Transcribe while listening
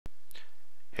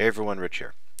Hey everyone, Rich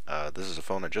here. This is a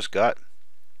phone I just got,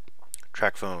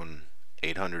 TrackPhone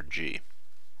 800G,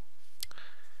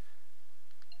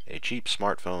 a cheap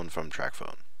smartphone from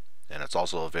TrackPhone, and it's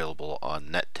also available on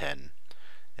Net10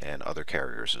 and other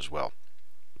carriers as well.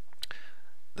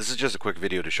 This is just a quick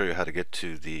video to show you how to get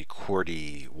to the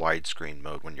QWERTY widescreen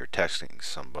mode when you're texting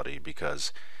somebody,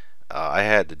 because I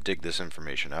had to dig this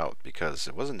information out because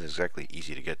it wasn't exactly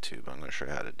easy to get to, but I'm going to show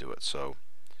you how to do it. So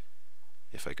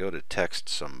if I go to text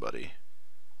somebody,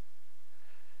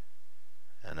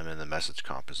 and I'm in the message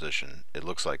composition, it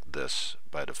looks like this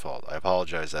by default. I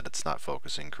apologize that it's not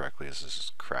focusing correctly, as this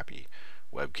is crappy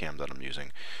webcam that I'm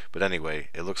using. But anyway,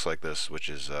 it looks like this, which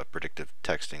is predictive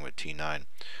texting with T9.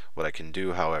 What I can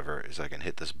do, however, is I can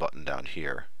hit this button down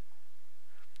here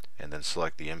and then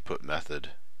select the input method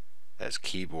as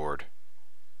keyboard,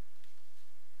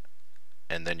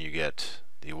 and then you get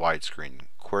the widescreen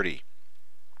QWERTY,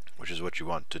 which is what you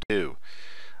want to do.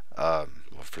 Well,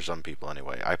 for some people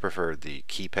anyway. I prefer the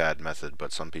keypad method,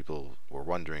 but some people were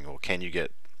wondering, well, can you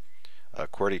get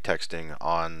QWERTY texting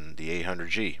on the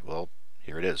 800G? Well,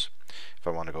 here it is. If I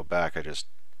want to go back, I just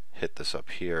hit this up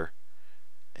here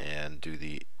and do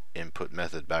the input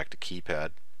method back to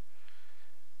keypad,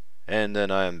 and then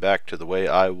I am back to the way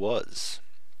I was.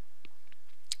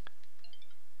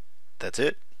 That's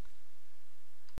it.